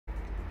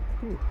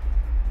Whew.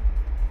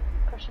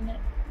 Crushing it.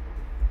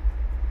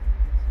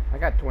 I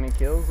got 20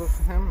 kills with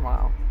him.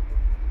 Wow.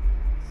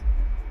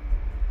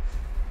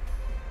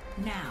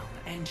 Now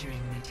entering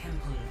the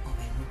Temple of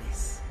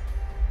Anubis.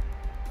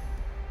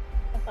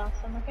 That's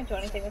awesome. I can do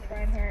anything with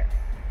Reinhardt.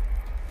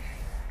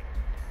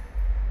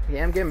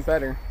 Yeah, I'm getting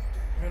better.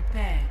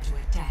 Prepare to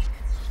attack.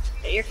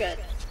 Yeah, you're good.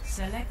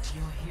 Select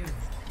your hero.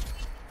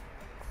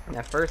 And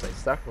at first, I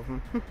stuck with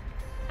him.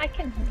 I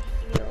can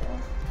heal.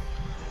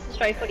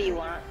 Strife, what do you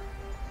want?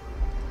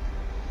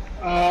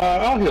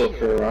 I'll heal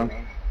for a run.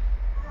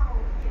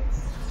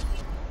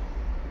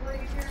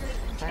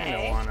 I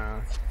don't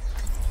wanna.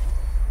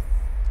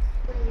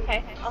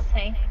 Okay, I'll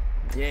tank.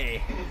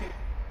 Yay.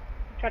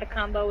 Try to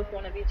combo with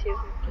one of you two.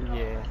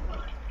 Yeah.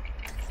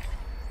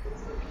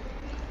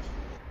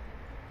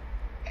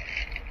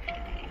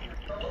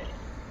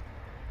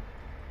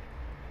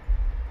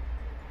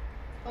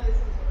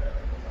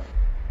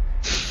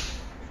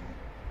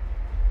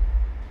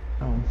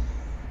 Oh.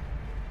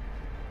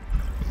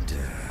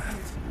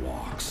 Death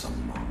walks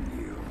among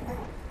you.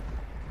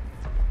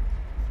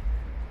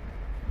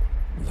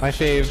 My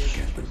fave.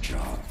 Get the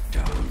job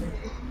done.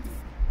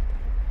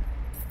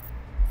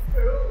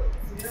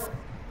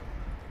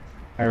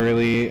 I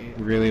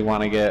really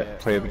want to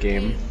play the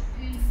game.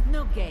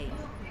 No game.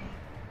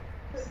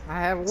 I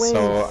have wings.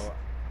 So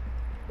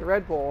The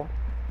Red Bull.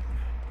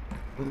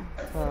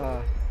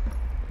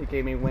 He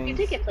gave me You wings.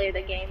 did get play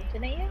the game,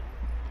 didn't you?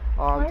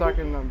 Oh, I'm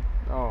talking to.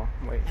 Oh,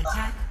 wait.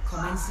 Attack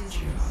commences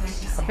in 30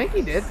 seconds. I think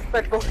he did.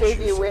 Red Bull gave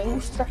you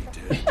wings.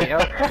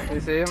 Yep. You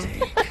see him?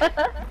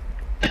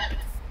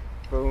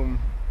 Boom.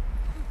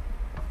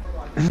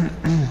 I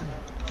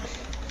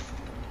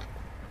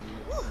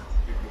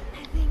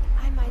think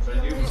I might be a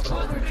little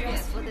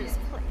overdressed for this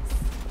place.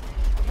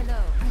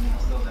 Hello.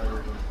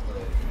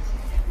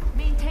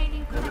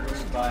 Maintaining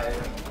connection.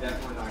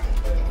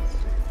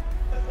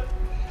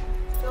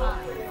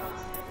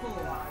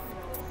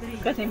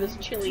 Guy's name is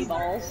Chili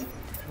Balls.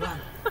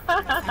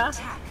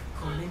 Attack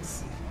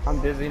commencing.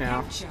 I'm dizzy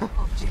now. Capture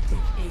objective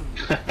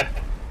A.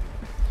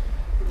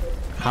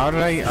 how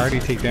did I already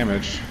take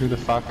damage? Who the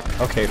fuck?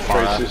 Okay,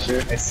 Farah. Tracer's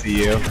here. I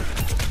see you.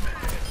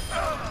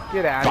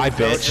 Get out Bye, of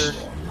here, bitch.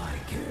 soldier.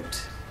 Like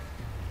it.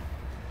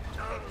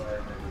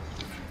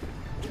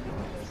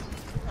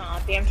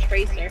 Aw, damn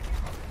Tracer.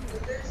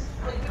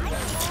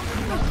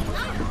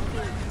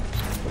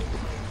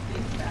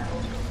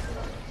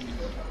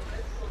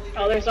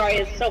 Oh, there's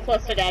Zarya so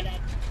close to dead.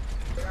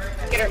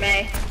 Get her,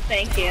 May.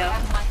 Thank you.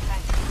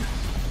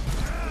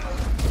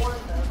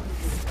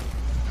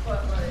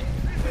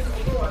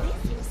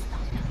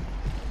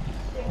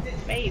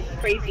 May, you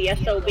crazy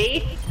SOB.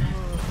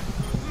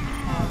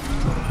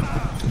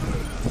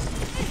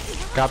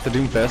 Got the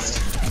Doomfist.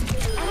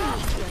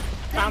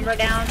 Sombra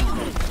down. I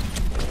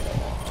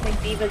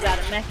think Diva's out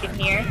of mech in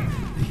here.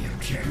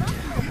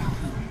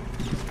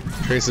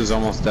 Tracer's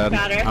almost dead.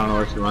 Got her. I don't know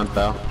where she went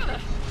though.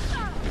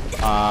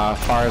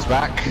 Farah's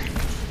back.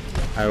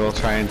 I will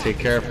try and take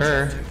care of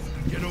her.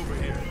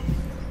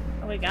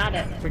 Oh, we got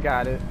it. We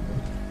got it.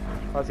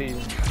 Oh, he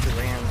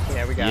ran.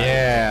 Yeah, we got it.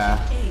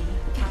 Yeah. A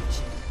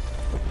captured.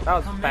 That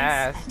was Commence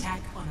fast.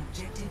 attack on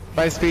objective B.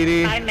 Bye,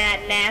 Speedy. Hi,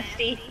 Matt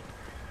Nasty.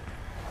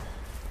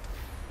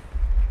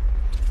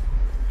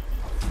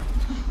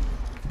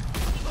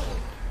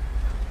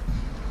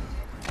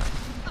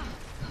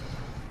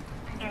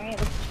 Alright,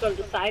 let's just go to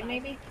the side,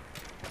 maybe?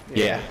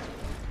 Yeah.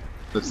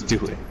 Let's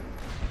do it.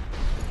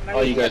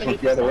 Oh, you guys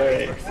went the other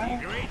way. What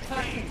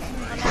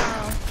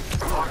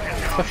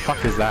the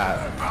fuck is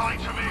that? I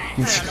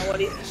don't know what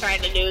he's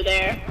trying to do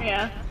there.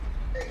 Yeah.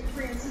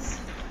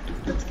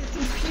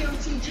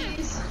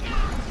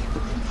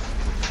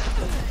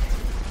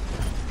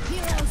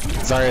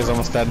 Zarya's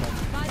almost dead.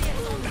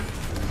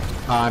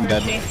 I'm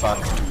dead. Where's she? Fuck.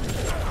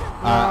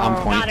 I'm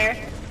Got point. her.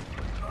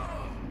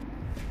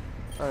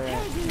 Alright.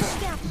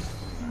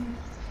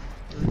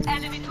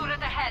 Enemy turret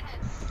ahead.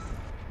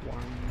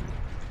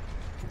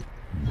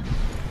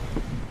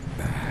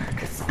 Back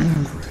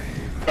from the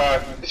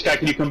grave. Sky,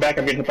 can you come back?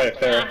 I'm getting hit by a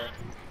flare.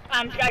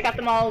 I got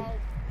them all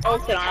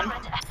ulted on.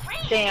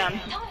 Damn.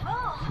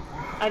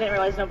 I didn't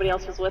realize nobody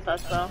else was with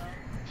us, though.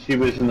 She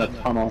was in the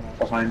tunnel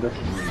behind us.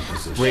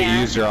 Wait, Yeah.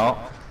 you used your ult?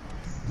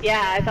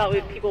 Yeah, I thought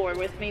people were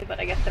with me, but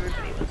I guess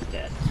everybody was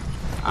dead.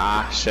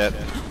 Ah, shit.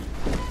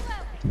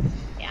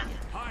 Yeah.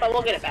 But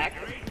we'll get it back.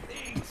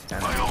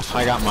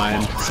 I got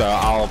mine, so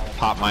I'll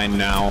pop mine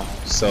now,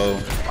 so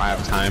I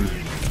have time.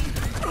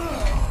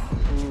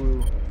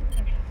 Ooh.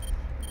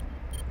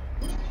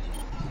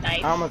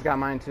 Nice. I almost got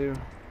mine too.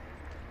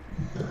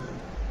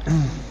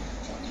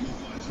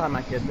 Time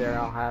I get there,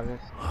 I'll have it.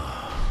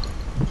 I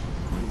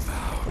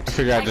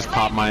figure I'd just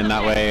pop mine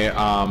that way,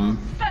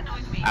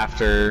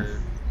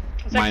 after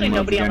There's mine actually moves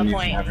nobody on again, the you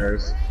point. can have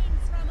hers.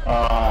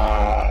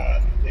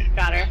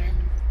 Got her.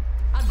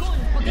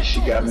 Yeah, she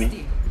got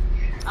me.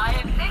 I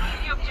am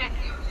taking the objective.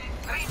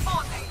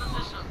 Reinforcing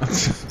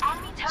position.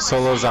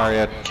 Solo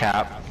Zarya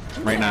cap,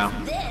 right now.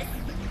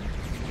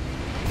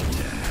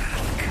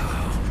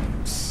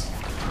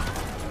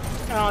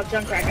 Oh,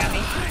 Junkrat got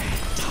me.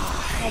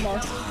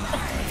 Almost.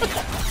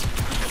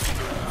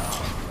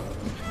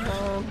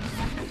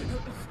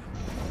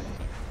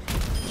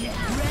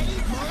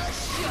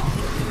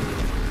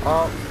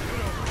 Oh,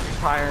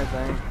 tire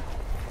thing.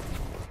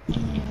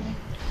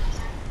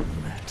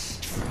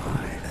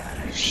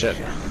 Shit.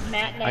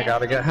 Matt, I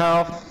gotta get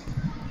health.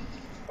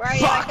 Where are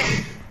you? Fuck!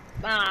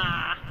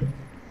 Ah.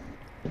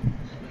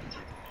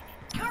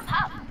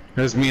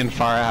 There's me and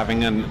Farah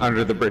having an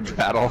under the bridge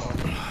battle.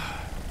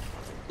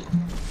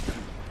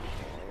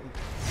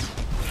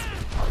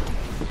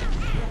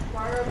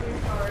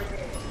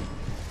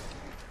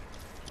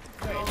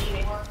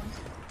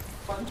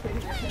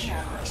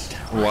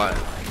 What?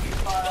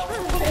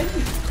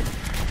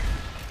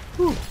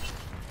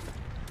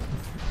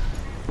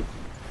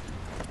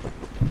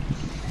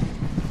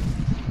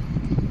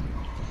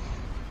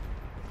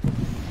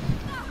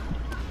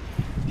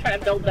 Trying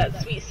to build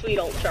that sweet, sweet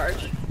old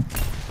charge.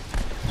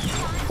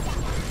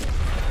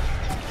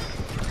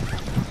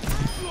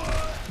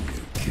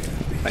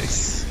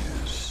 Nice.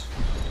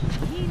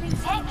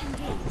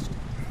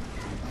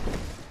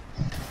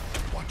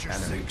 Watch your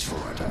enemy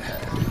turret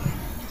ahead.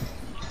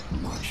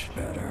 Much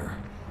better.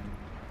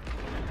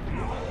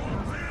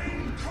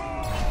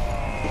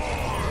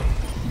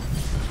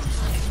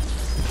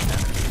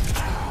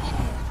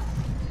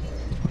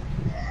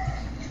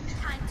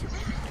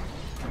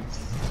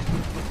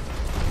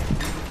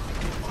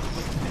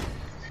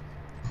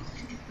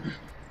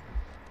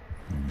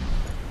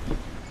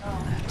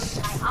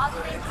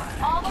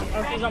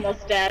 Oh, she's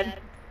almost dead.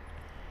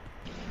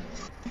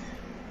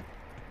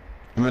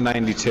 I'm at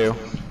 92.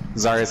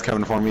 Zarya's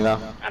coming for me though.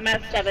 I'm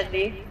at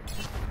 70.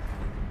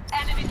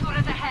 Enemy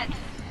turret ahead.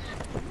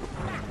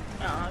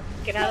 Oh,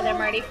 get out of there,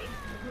 Marty.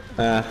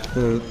 The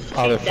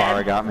other She's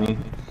dead. Farah got me.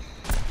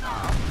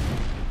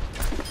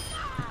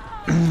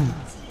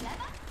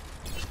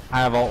 I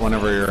have ult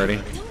whenever you're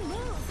ready.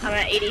 I'm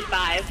at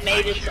 85.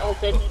 May just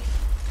ulted.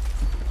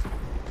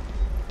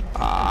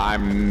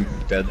 I'm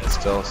dead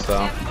still,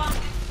 so.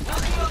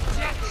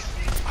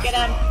 Get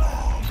him.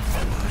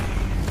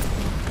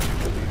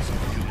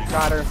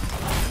 Got her.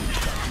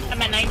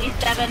 I'm at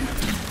 97.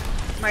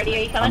 Marty, are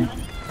you coming?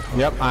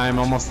 Yep, I'm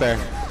almost there.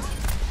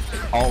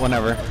 Ult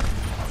whenever.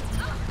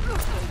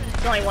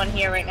 There's only one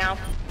here right now.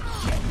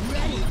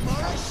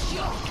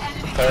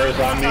 Clara's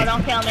on me. Oh,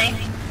 don't kill me.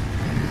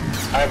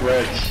 I have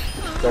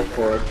reds. Go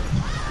for it.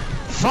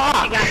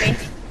 Fuck! You got me.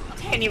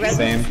 Can you res?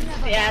 Same.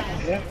 Yeah.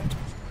 Yeah.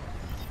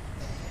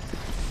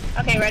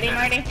 Okay, ready,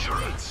 Marty?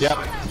 Yep.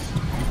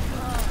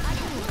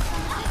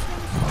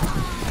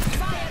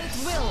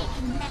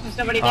 There's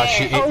nobody there.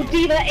 She ate- Oh,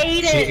 Diva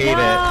ate it! she ate it, No!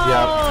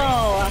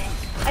 yep.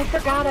 I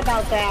forgot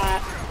about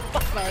that.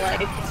 Fuck my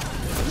life.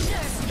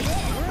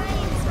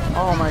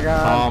 Oh my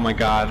god. Oh my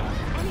god.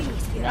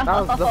 That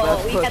was the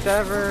best we push had,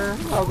 ever.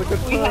 That was a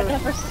good we had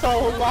that push. for so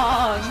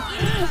long.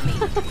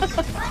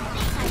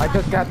 I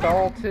just got the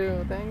ult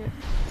too, dang it.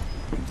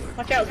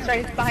 Watch out,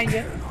 straight behind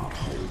you.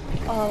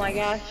 Oh my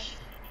gosh.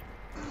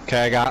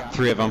 Okay, I got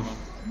 3 of them.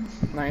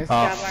 Nice.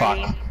 Oh job, fuck.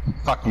 Marty.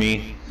 Fuck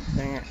me.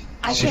 Dang it.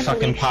 I She can't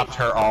fucking believe popped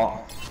her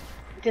ult.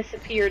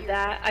 disappeared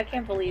that. I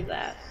can't believe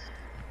that.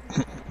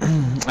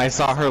 I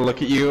saw her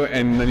look at you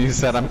and then you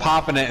said I'm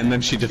popping it and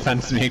then she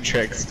defense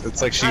matrixed.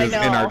 It's like she I was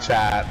in know. our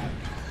chat.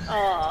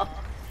 Oh.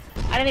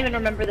 I didn't even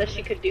remember that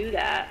she could do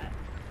that.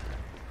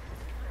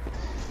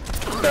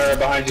 Clara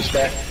behind you,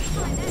 Stack.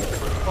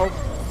 Oh.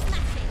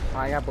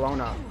 I got blown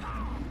up.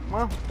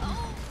 Well,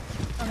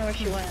 I don't know where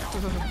she went.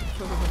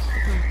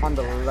 on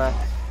the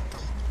left.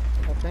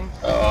 I think.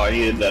 Oh, I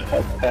needed that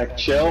health pack.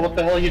 Chill, what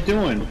the hell are you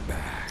doing?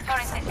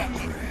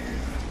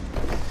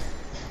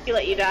 He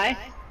let you die?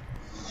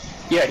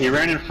 Yeah, he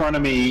ran in front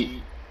of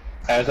me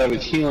as I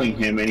was healing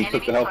him and he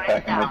took the health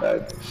pack and I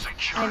died.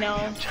 I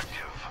know.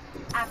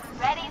 I'm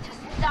ready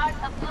to start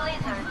a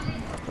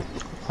blizzard.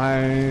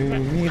 I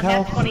need I'm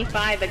at help.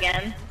 25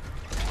 again.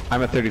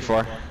 I'm at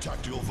 34.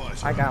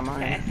 I got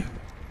mine. Okay.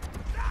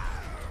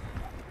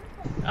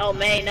 Oh,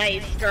 May,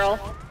 nice, girl.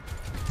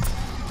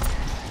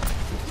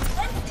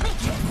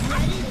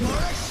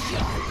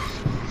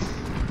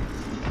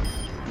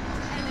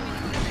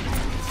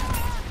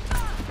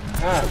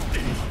 Ah,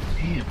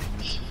 damn.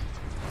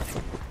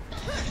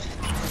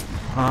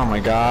 Oh my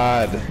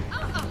god.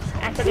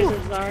 After there's a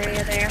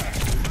Zarya there.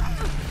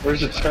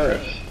 Where's the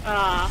turret?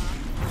 Ah,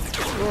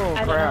 Oh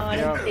I don't know, crap, I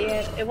didn't yeah. see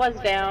it. It was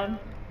down.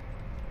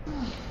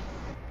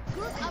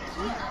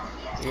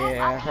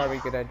 Yeah, probably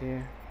a good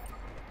idea.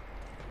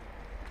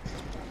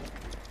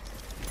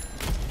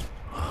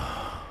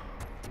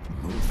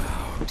 Move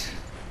out.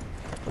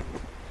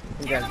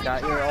 You guys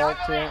got your ult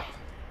yet?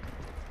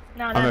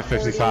 No, I'm not at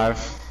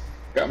 55.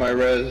 Got my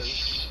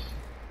res.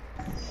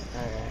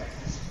 Alright.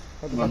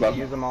 Let's I'm just about-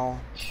 use them all.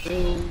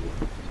 2,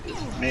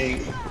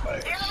 8,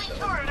 5,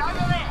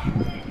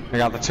 7. I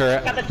got the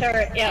turret. Got the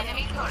turret, yep.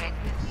 Enemy turret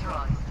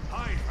destroyed.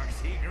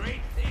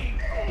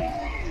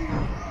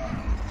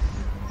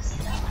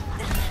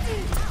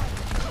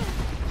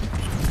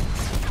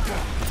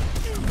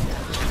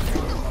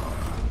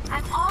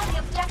 I'm on the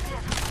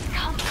objective.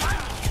 Come on.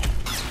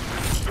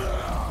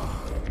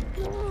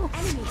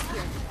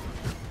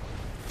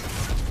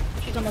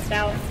 She's almost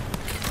out.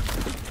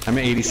 I'm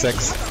at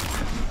 86.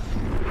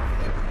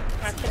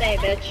 Not today,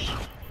 bitch.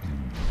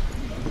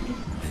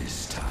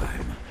 This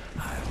time,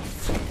 I'll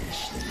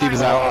finish this. He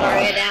was out.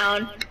 Sorry,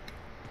 down.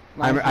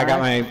 I got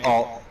my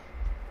ult.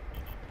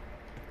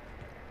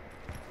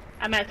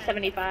 I'm at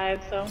 75,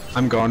 so.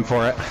 I'm going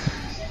for it.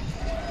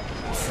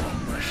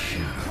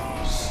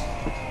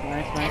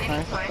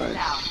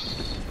 Nice.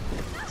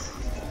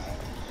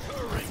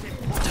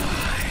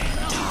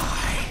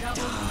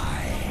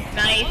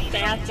 Nice,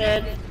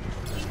 acid.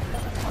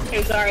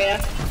 Here's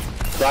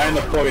Zarya. Die in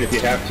the point if you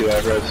have to,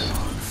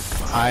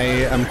 Everest. I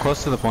am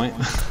close to the point.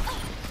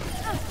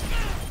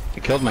 I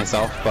killed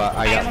myself, but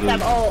I got almost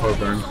have ult.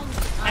 the burn.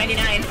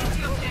 99.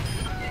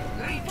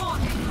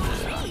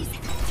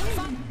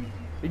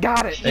 We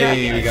got it.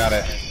 Hey, we got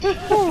it.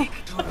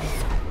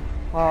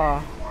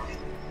 Oh,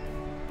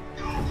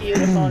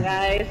 Beautiful,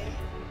 guys.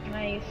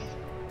 Nice.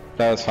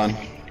 That was fun.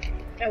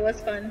 That was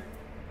fun.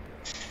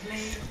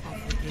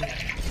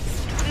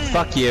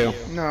 Fuck you.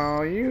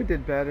 no, you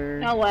did better.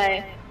 No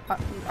way.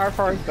 Our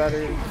far's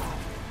better.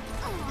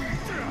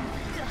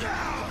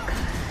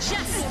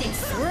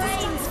 Justice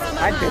reigns from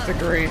I above.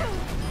 disagree.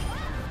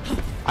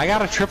 I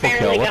got a triple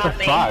Barely kill. What the got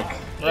me. fuck?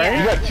 Right?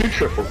 You got 2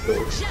 triple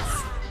kills. You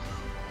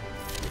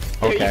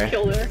Okay.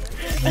 killed her.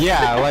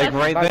 Yeah, like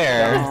right That's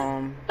there.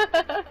 dumb.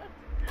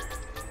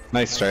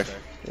 Nice strafe.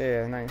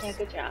 Yeah, nice. Yeah,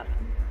 good job.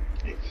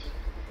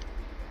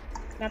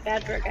 Not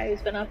bad for a guy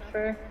who's been up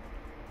for,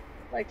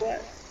 like,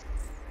 what?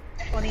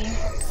 20,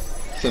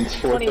 Since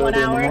 4:30 21 in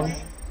the hours? morning.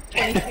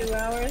 22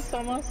 hours,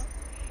 almost.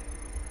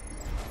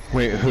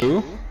 Wait,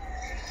 who?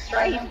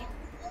 Strife.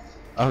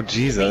 Oh,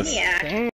 Jesus. Maniac. Damn.